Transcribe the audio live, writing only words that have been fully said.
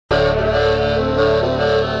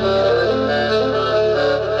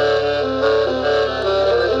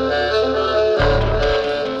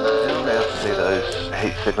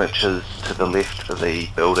which is to the left of the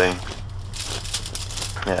building,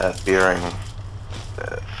 bearing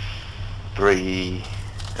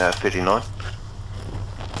 339.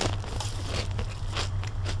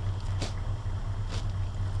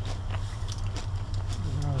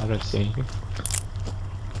 I don't see anything.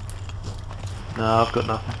 No, I've got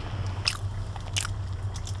nothing.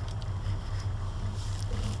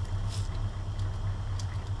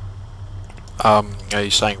 Are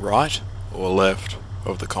you saying right or left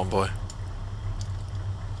of the convoy?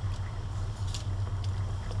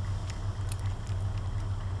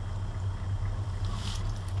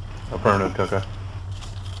 Affirmative, Coco.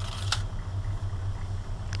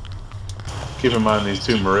 Keep in mind these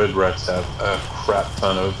two Merid wrecks have a crap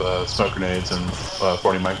ton of smoke grenades and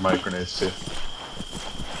 40 mic grenades too.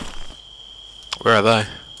 Where are they?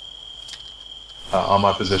 On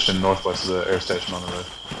my position northwest of the air station on the road.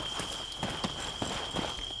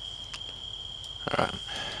 Alright.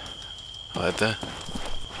 I'll head there.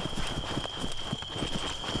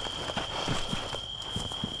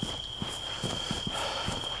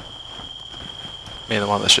 Me the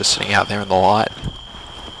one that's just sitting out there in the light.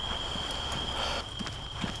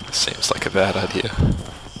 Seems like a bad idea.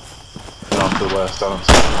 And off to the west, I don't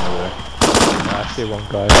see anything over there. I see one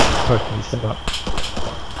guy poking his head up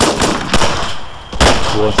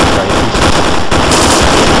towards the races.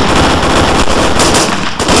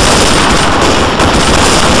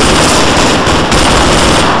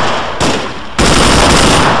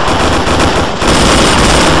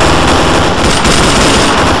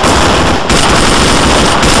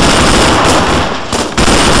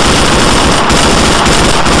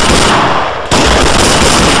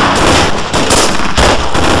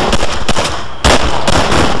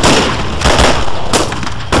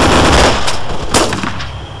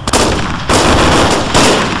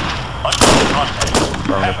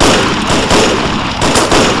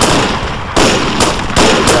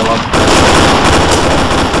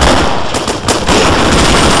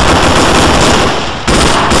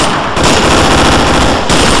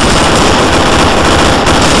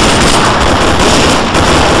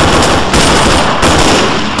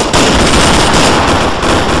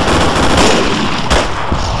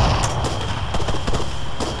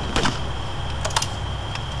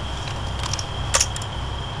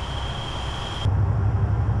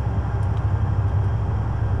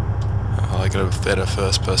 I got a better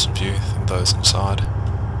first person view than those inside.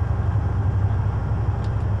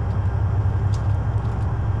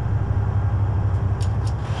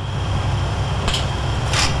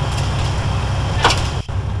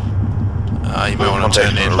 You may want to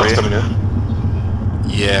turn in rear.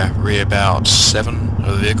 Yeah, rear about 7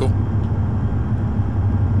 of the vehicle.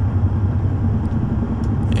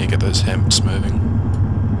 Yeah, get those hemps moving.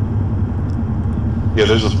 Yeah,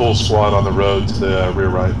 there's a full squad on the road to the rear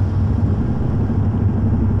right.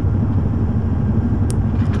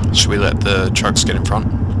 Should we let the trucks get in front?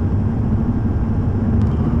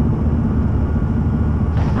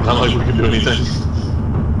 Not like we can do anything.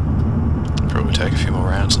 Probably take a few more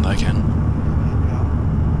rounds than they can.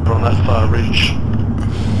 We're on that far ridge.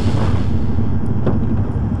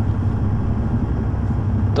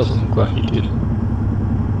 Doesn't look like he did.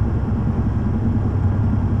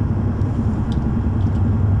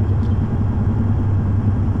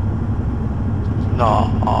 No.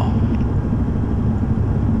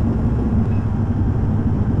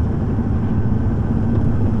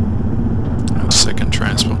 Our second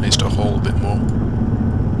transport needs to haul a bit more.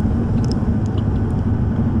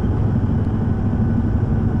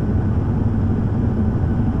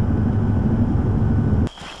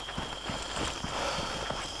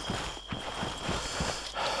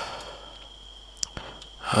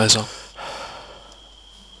 Eyes on.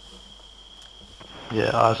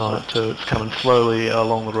 Yeah, eyes on it too. It's coming slowly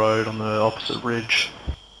along the road on the opposite ridge.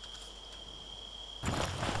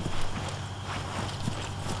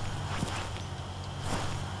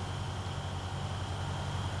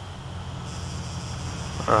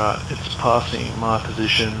 Alright, it's passing my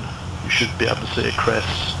position. You should be able to see a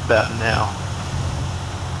crest about now.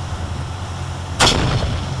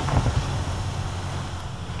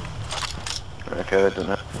 Okay, that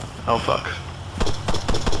didn't it. Oh fuck.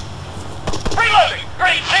 Reloading!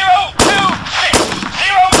 3026!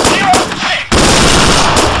 006!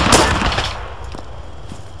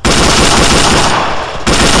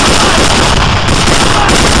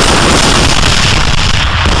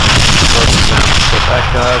 Get back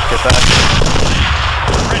guys, get back.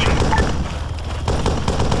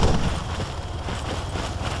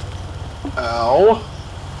 Ow.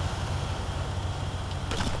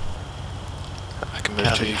 I can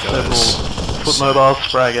move to you Several guys. foot mobiles,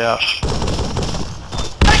 frag out.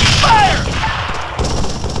 Taking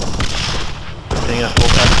Pinger,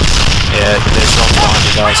 fall back. Yeah, there's one behind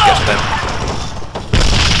you guys, get to them.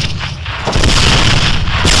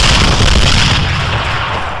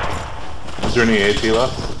 Is there any AT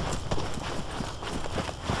left?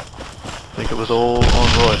 I think it was all on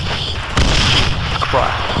Royce.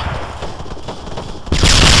 Christ.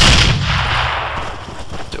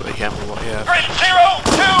 Do it again with what you have. Grid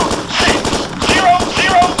 026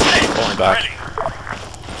 006. Falling back. Ready.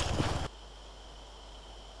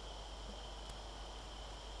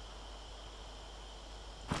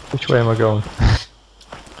 Which way am I going?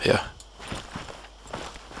 Yeah.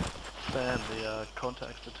 Sam, the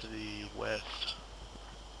contacts are to the west.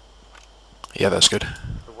 Yeah, that's good.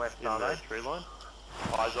 The west in the tree line.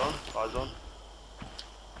 Eyes on, eyes on.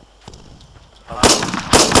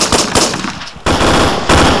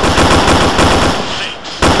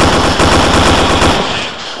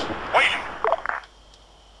 Waiting.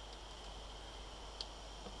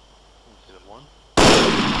 See them one.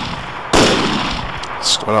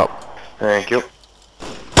 Squad up. Thank you.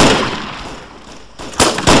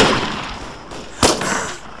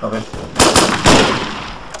 Okay.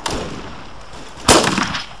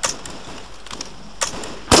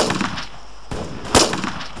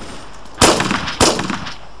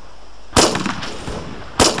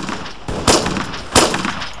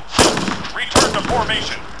 Return to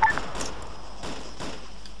formation.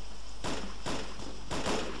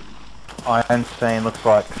 Iron scene looks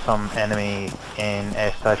like some enemy in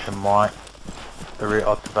air station White. The route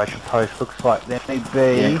observation post looks like there may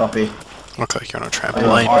be. Yeah, copy. Okay, you're on a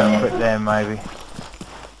trampoline. Put there maybe.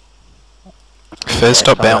 Fizz,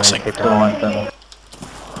 stop bouncing. Keep the line thermal.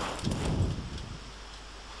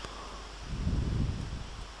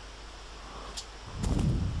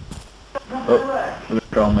 Oh, the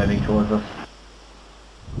drone moving towards us.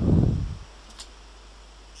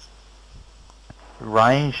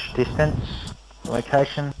 Range, distance,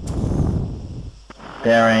 location.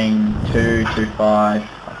 Bearing 225.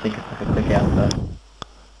 I think it's like a quick out though.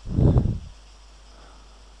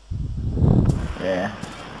 Yeah.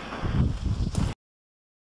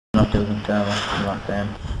 Not doing thermal, like them.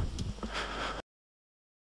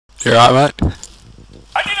 You alright, mate?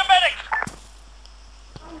 I need a medic.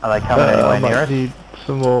 Are they coming anywhere near us? Need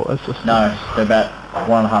some more assistance. No, they're about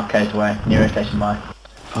 1.5 k's away, near station Y.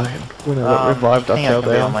 Fine. When I got revived, I fell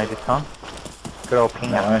down. This time. Good old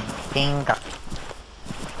pinger. Pinger.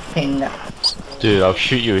 Pinger. Dude, I'll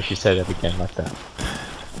shoot you if you say that again like that.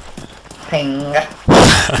 Pinger.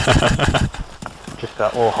 Just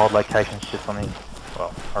all hold locations just on the,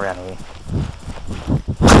 well, around here.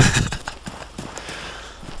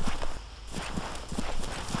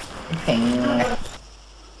 Pinger.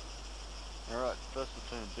 Alright, first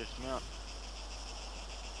platoon, dismount.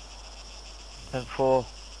 10-4.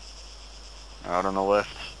 Out on the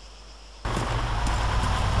left.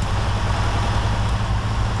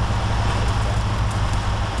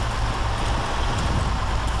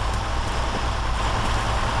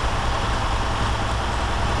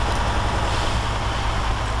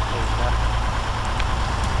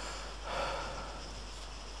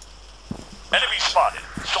 Enemy spotted.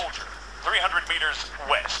 Soldier. 300 meters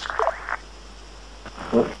west.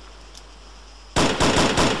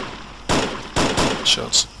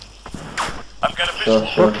 Shots. I've got a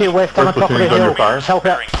visual. Look here west on the top of the hill. Help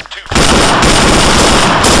out.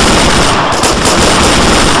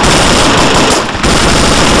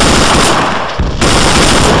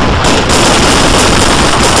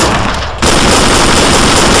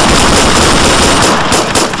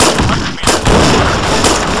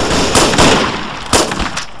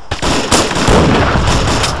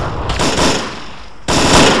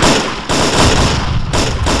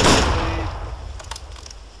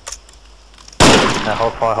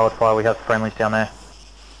 Hold fire, we have friendlies down there.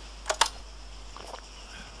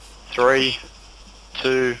 3,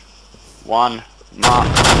 2, 1, mark.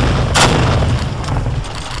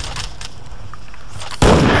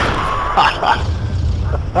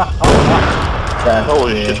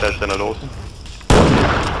 Holy shit, that sounded awesome.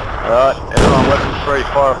 Alright, everyone weapons free,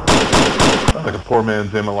 fire. Like a poor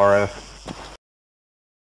man's MLRS.